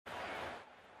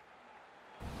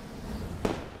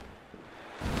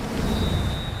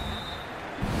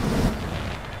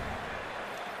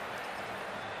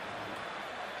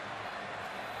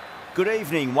Good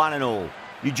evening, one and all.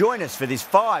 You join us for this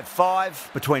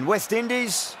 5-5 between West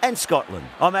Indies and Scotland.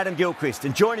 I'm Adam Gilchrist,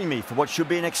 and joining me for what should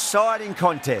be an exciting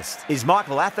contest is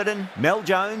Michael Atherton, Mel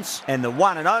Jones, and the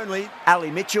one and only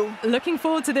Ali Mitchell. Looking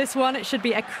forward to this one. It should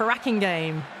be a cracking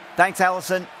game. Thanks,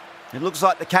 Alison. It looks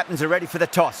like the captains are ready for the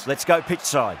toss. Let's go pitch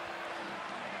side.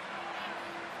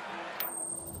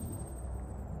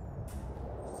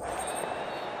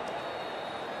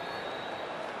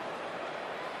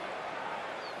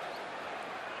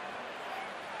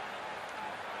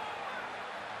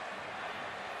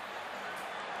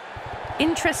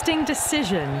 Interesting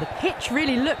decision. The pitch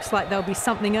really looks like there'll be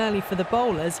something early for the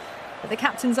bowlers, but the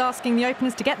captain's asking the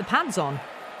openers to get the pads on.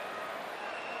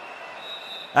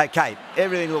 OK,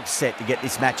 everything looks set to get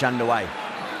this match underway.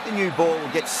 The new ball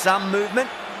will get some movement,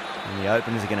 and the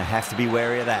openers are going to have to be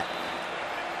wary of that.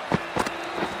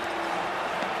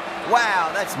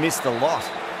 Wow, that's missed a lot.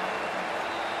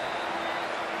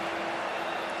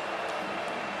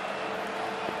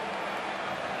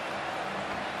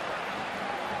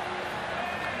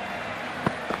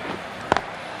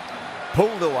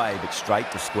 Pulled away, but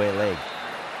straight to square leg.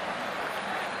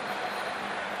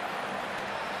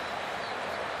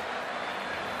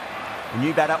 The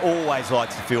new batter always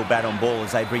likes to feel bad on ball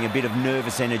as they bring a bit of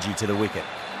nervous energy to the wicket.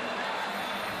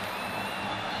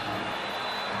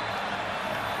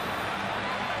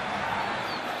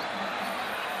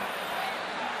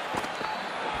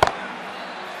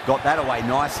 Got that away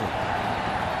nicely.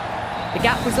 The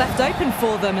gap was left open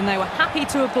for them and they were happy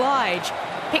to oblige.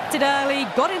 Picked it early,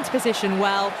 got into position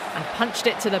well and punched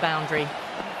it to the boundary.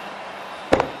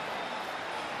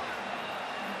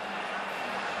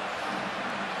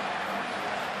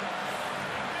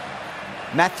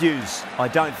 Matthews, I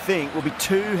don't think, will be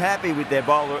too happy with their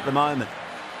bowler at the moment.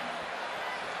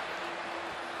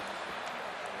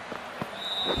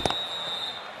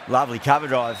 Lovely cover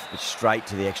drive, but straight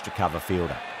to the extra cover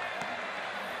fielder.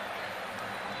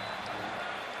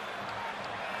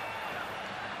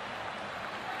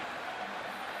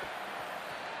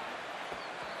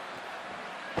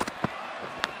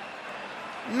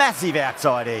 Massive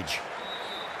outside edge.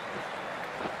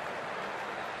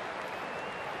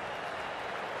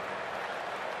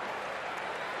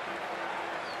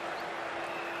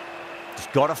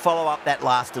 Just got to follow up that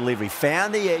last delivery.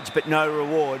 Found the edge, but no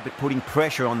reward, but putting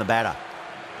pressure on the batter.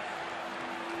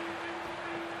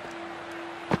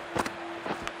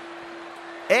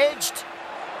 Edged.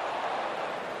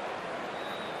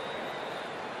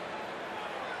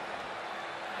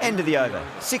 End of the over.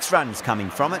 6 runs coming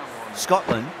from it.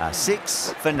 Scotland are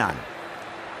 6 for none.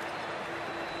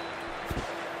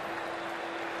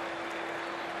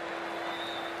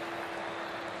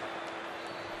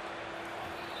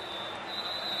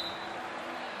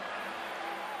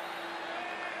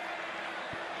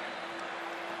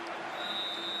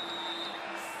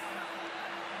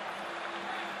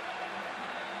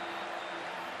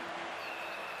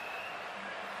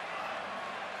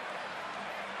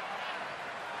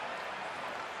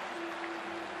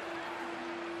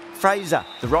 Fraser,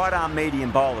 the right-arm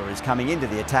medium bowler, is coming into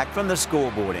the attack from the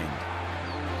scoreboard end.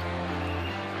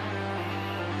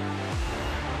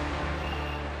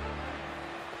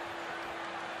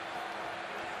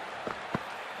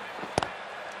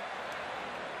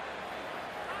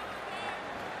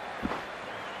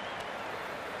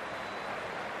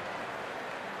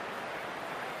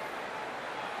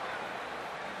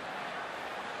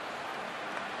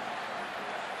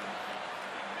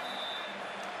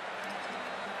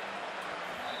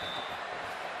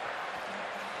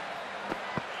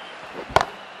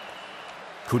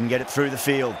 Couldn't get it through the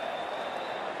field.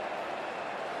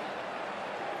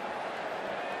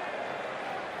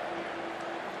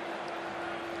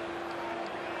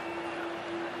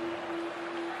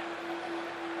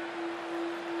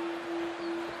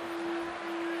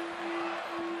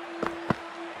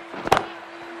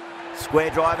 Square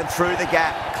drive and through the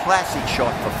gap. Classic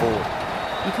shot for 4.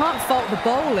 You can't fault the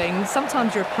bowling.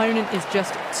 Sometimes your opponent is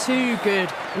just too good.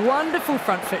 Wonderful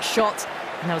front foot shot,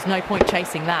 and there was no point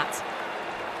chasing that.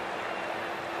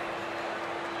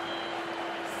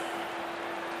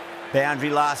 Boundary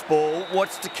last ball.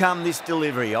 What's to come this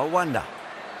delivery, I wonder?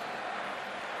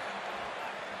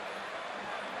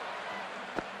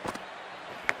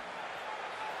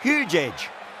 Huge edge.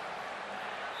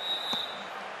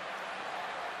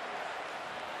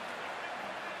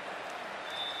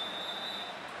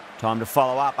 Time to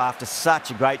follow up after such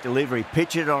a great delivery.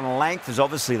 Pitch it on a length is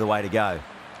obviously the way to go.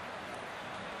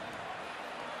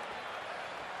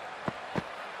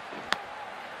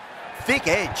 Thick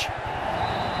edge.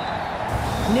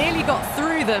 Nearly got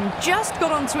through them, just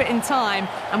got onto it in time,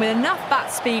 and with enough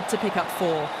bat speed to pick up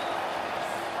 4.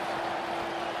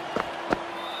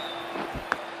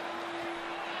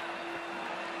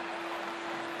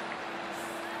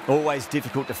 Always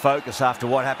difficult to focus after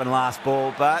what happened last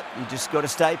ball, but you just got to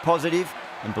stay positive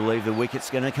and believe the wicket's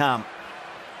going to come.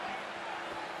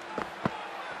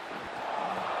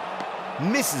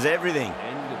 Misses everything.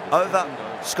 Over.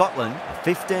 Scotland,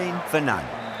 15 for none.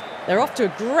 They're off to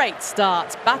a great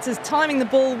start. Batters timing the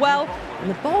ball well, and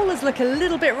the bowlers look a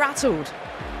little bit rattled.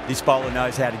 This bowler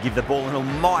knows how to give the ball an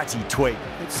almighty tweak.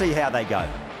 Let's see how they go.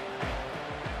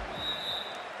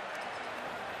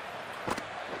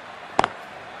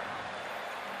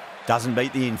 Doesn't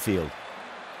beat the infield.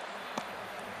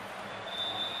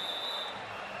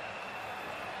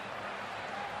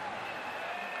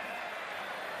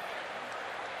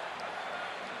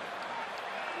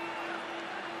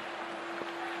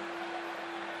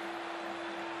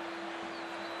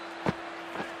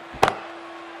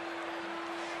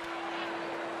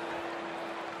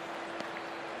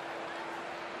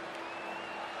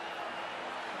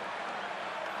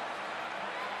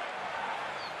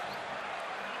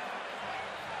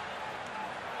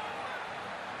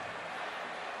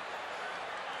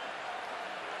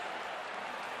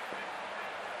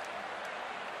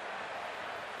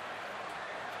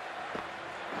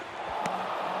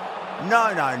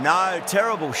 No.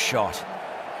 Terrible shot.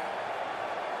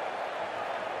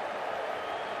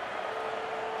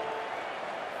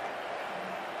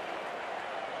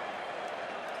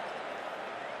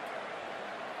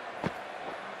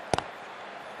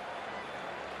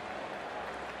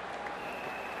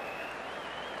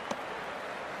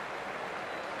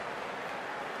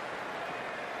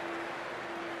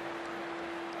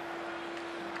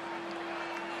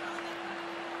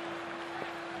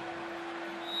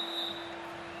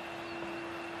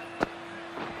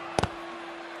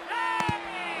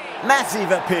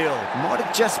 Massive appeal. Might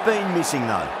have just been missing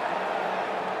though.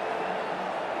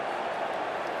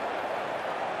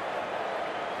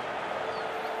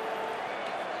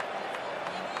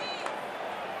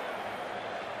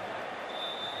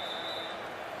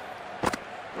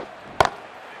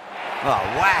 Oh,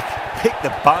 whack. Pick the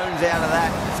bones out of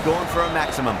that. It's gone for a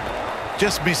maximum.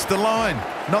 Just missed the line.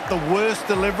 Not the worst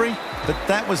delivery, but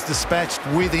that was dispatched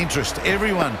with interest.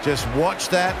 Everyone just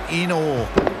watched that in awe.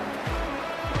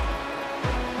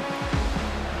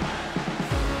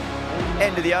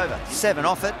 End of the over, 7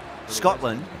 off it.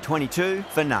 Scotland, 22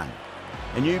 for none.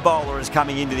 A new bowler is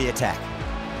coming into the attack.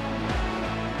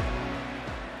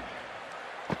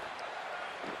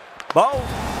 Bowled.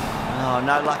 Oh,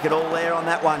 no luck at all there on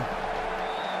that one.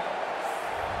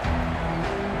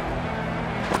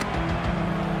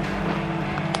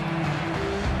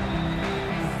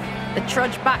 The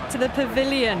trudge back to the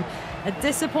pavilion. A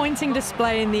disappointing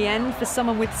display in the end for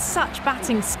someone with such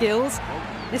batting skills.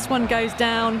 This one goes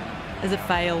down as a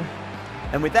fail.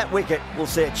 And with that wicket, we'll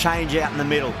see a change out in the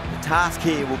middle. The task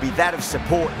here will be that of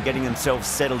support and getting themselves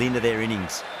settled into their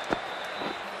innings.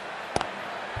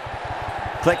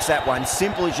 Collects that one,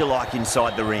 simple as you like,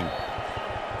 inside the ring.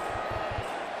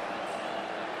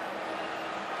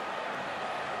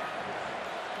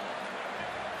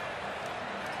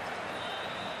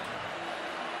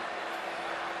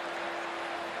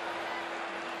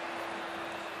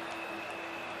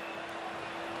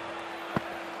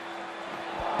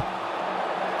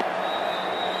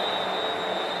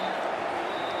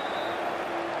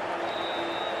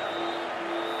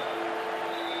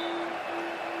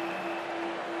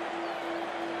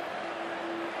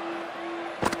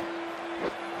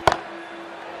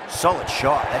 Solid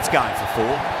shot, that's going for 4.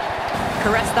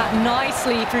 Caressed that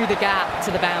nicely through the gap to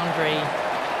the boundary.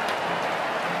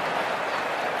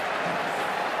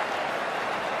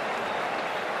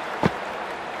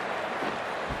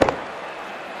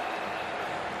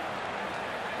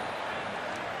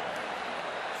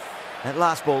 That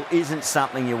last ball isn't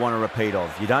something you want to repeat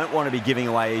of. You don't want to be giving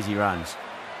away easy runs.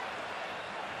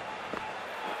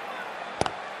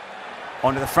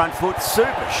 Onto the front foot,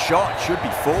 super shot, should be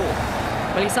 4.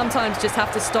 Well, you sometimes just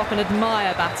have to stop and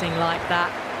admire batting like that.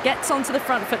 Gets onto the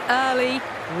front foot early,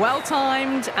 well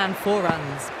timed, and 4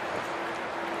 runs.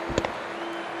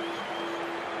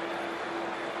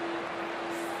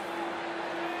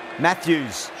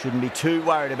 Matthews shouldn't be too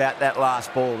worried about that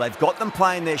last ball. They've got them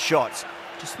playing their shots.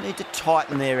 Just need to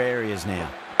tighten their areas now.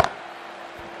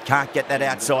 Can't get that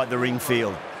outside the ring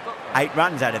field. 8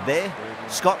 runs added there.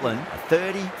 Scotland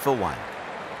 30 for 1.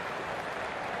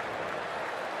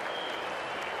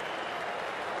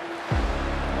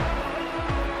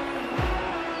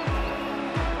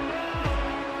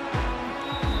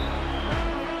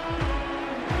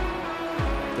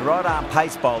 The right-arm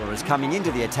pace bowler is coming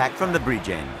into the attack from the bridge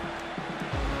end.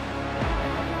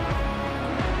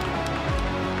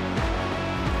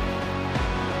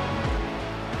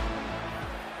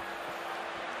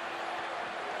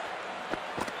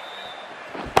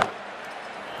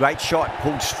 Great shot,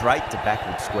 pulled straight to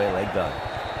backward square leg though.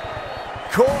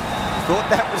 Caught, thought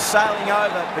that was sailing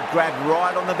over, but grabbed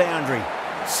right on the boundary.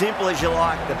 Simple as you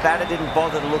like, the batter didn't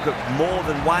bother to look at more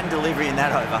than one delivery in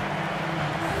that over.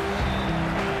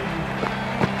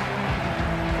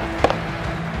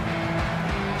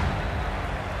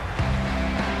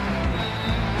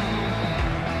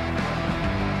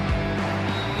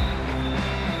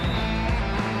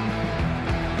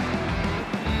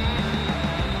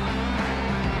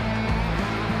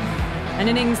 An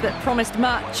innings that promised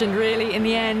much and really, in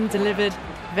the end, delivered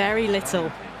very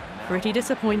little. Pretty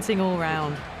disappointing all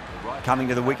round. Coming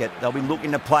to the wicket, they'll be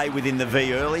looking to play within the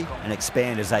V early and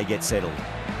expand as they get settled.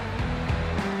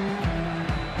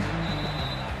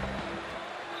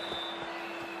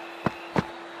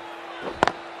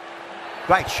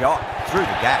 Great shot, through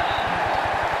the gap.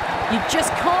 You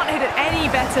just can't hit it any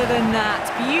better than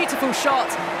that. Beautiful shot,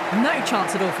 no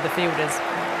chance at all for the fielders.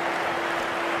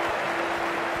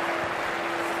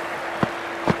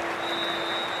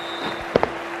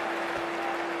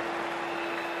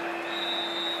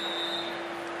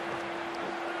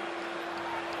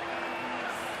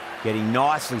 Getting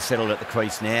nicely settled at the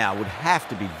crease now. Would have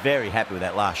to be very happy with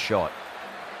that last shot.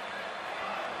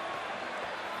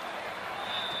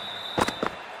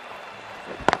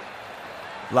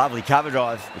 Lovely cover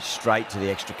drive, but straight to the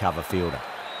extra cover fielder.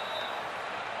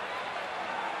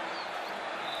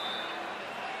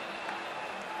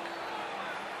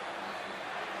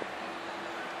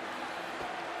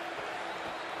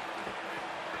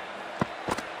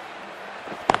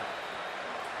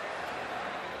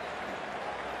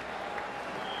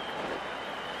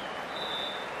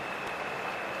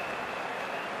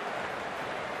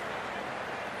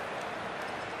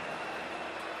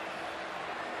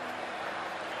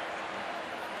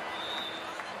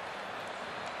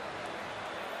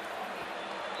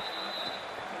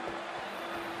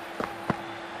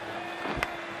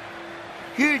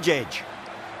 Huge edge.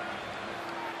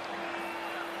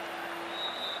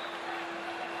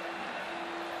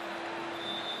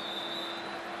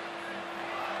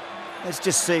 Let's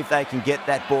just see if they can get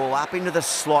that ball up into the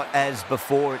slot as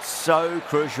before. It's so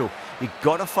crucial. You've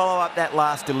got to follow up that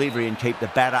last delivery and keep the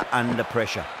batter under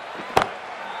pressure.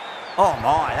 Oh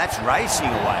my, that's racing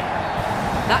away.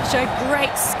 That showed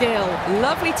great skill.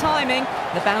 Lovely timing.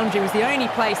 The boundary was the only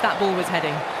place that ball was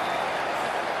heading.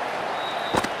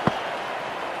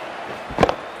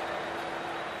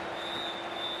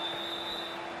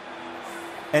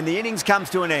 And the innings comes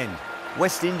to an end.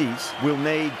 West Indies will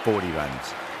need 40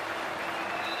 runs.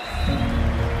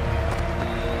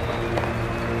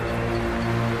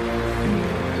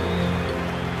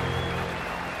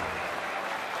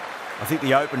 I think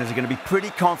the openers are going to be pretty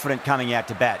confident coming out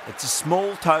to bat. It's a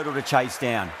small total to chase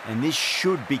down, and this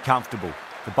should be comfortable.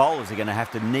 The bowlers are going to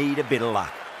have to need a bit of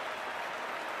luck.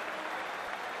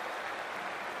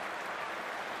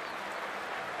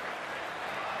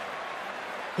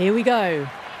 Here we go.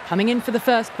 Coming in for the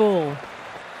first ball.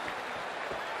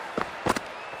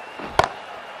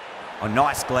 A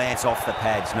nice glance off the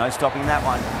pads. No stopping that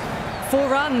one. 4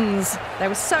 runs. They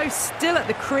were so still at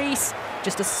the crease.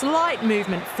 Just a slight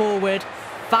movement forward.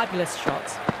 Fabulous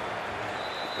shots.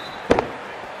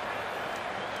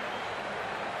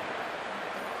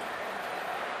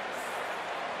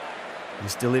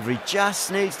 This delivery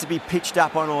just needs to be pitched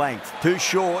up on a length. Too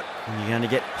short, and you're going to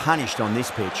get punished on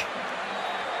this pitch.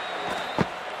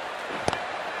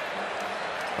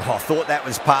 Oh, I thought that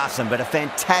was passing, but a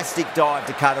fantastic dive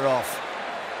to cut it off.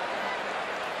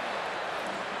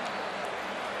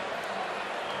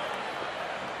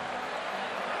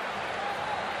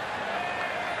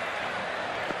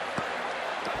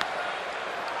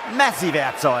 Massive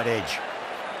outside edge.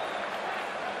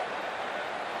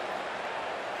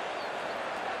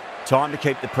 Time to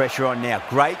keep the pressure on now.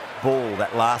 Great ball,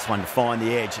 that last one, to find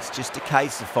the edge. It's just a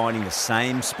case of finding the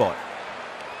same spot.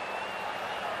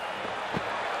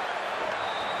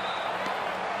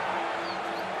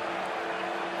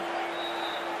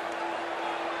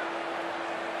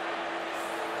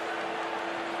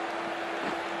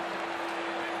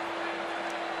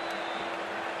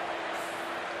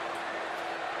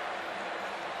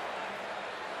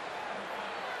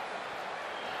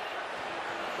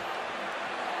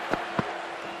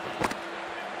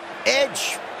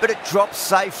 Edge, but it drops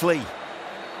safely.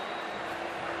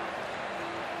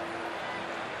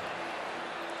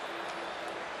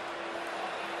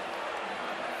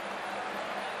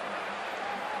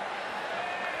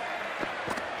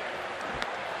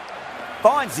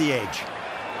 Finds the edge.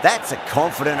 That's a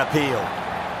confident appeal.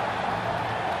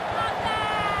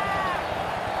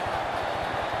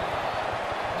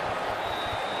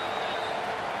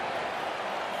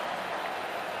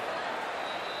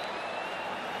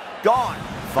 Gone.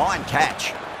 Fine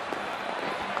catch.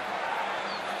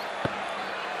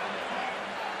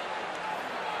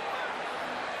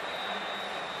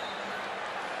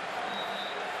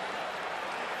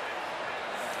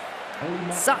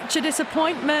 Such a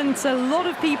disappointment. A lot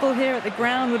of people here at the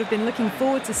ground would have been looking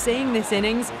forward to seeing this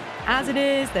innings. As it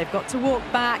is, they've got to walk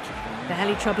back,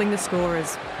 barely troubling the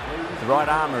scorers. The right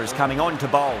armour is coming on to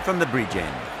bowl from the bridge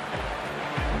end.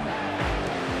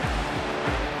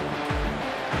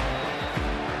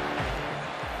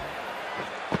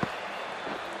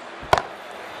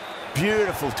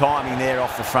 Beautiful timing there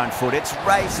off the front foot. It's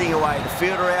racing away. The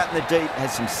fielder out in the deep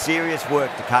has some serious work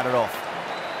to cut it off.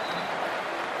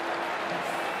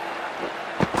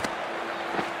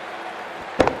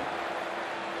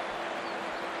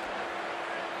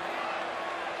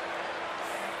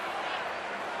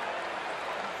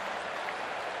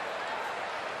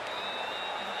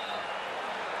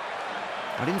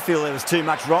 I didn't feel there was too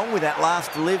much wrong with that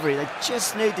last delivery. They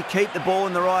just need to keep the ball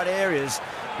in the right areas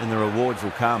and the rewards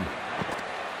will come.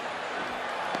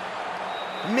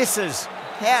 Misses.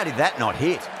 How did that not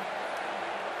hit?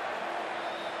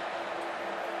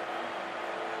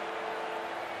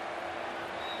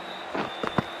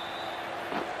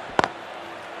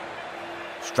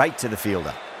 Straight to the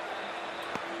fielder.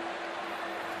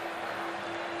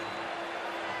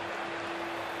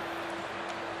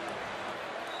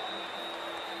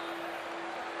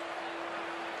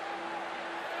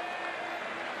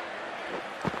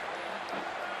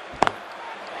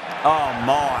 Oh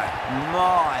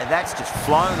my, that's just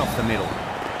flown off the middle.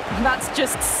 That's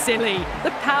just silly.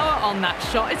 The power on that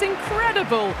shot is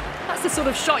incredible. That's the sort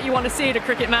of shot you want to see at a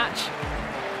cricket match.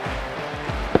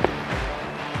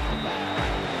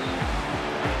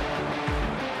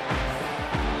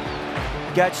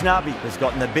 Gajnabi has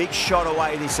gotten the big shot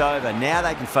away this over. Now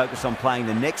they can focus on playing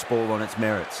the next ball on its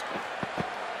merits.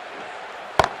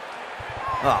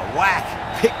 Oh,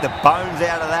 whack. Pick the bones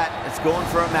out of that. It's gone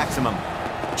for a maximum.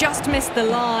 Just missed the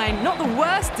line. Not the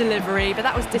worst delivery, but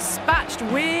that was dispatched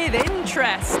with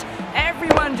interest.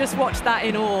 Everyone just watched that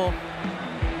in awe.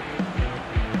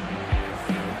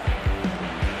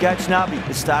 Gajnabi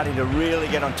is starting to really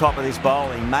get on top of this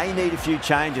bowling. May need a few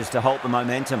changes to halt the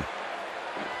momentum.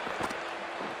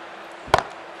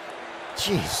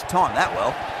 Jeez, timed that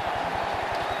well.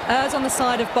 Errs on the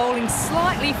side of bowling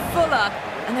slightly fuller,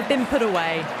 and they've been put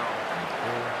away.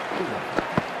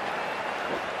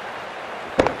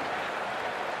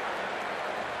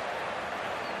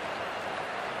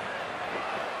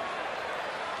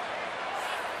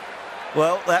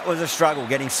 Well, that was a struggle,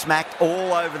 getting smacked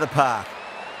all over the park.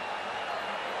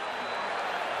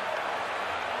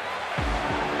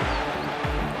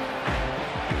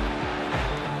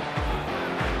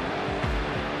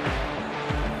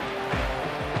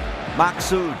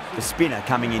 Maqsood, the spinner,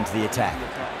 coming into the attack.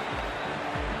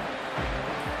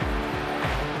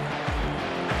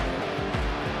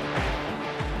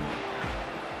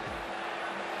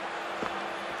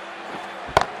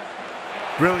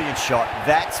 Brilliant shot.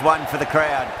 That's one for the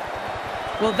crowd.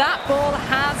 Well, that ball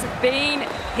has been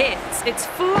hit. It's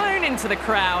flown into the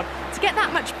crowd. To get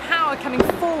that much power coming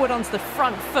forward onto the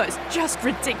front foot is just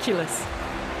ridiculous.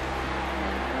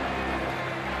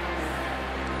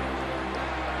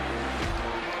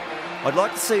 I'd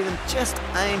like to see them just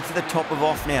aim for the top of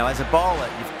off now. As a bowler,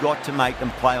 you've got to make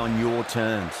them play on your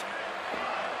terms.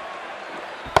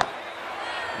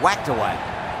 Whacked away.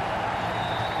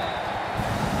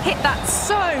 Hit that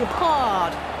so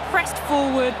hard. Pressed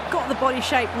forward, got the body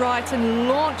shape right and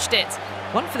launched it.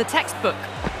 One for the textbook.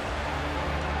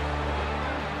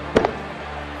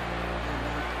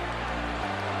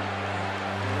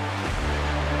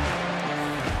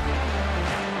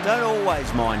 Don't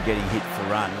always mind getting hit for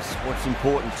runs. What's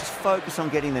important, just focus on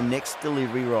getting the next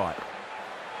delivery right.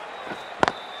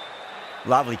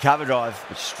 Lovely cover drive,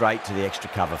 but straight to the extra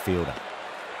cover fielder.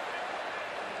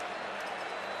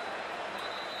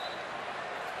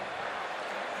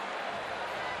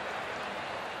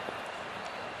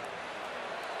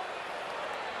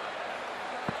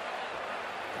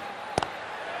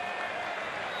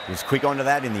 He was quick onto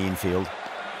that in the infield.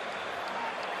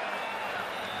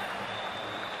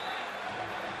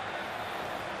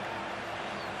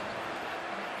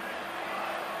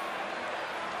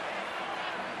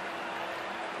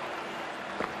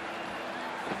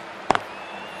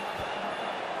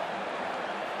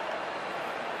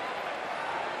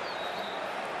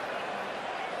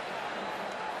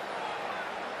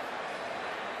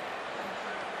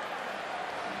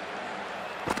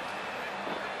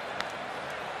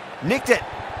 Nicked it.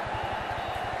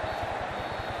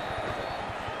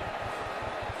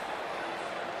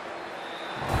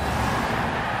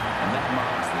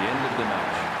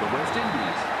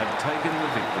 getting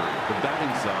a victory. The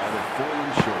batting side have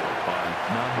fallen short by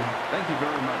none. Thank you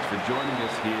very much for joining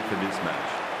us here for this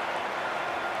match.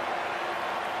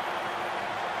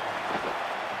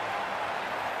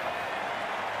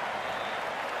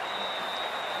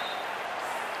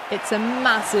 It's a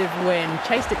massive win.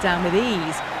 Chased it down with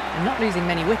ease and not losing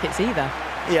many wickets either.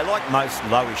 Yeah, like most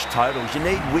lowish totals, you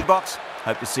need win box.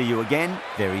 Hope to see you again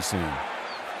very soon.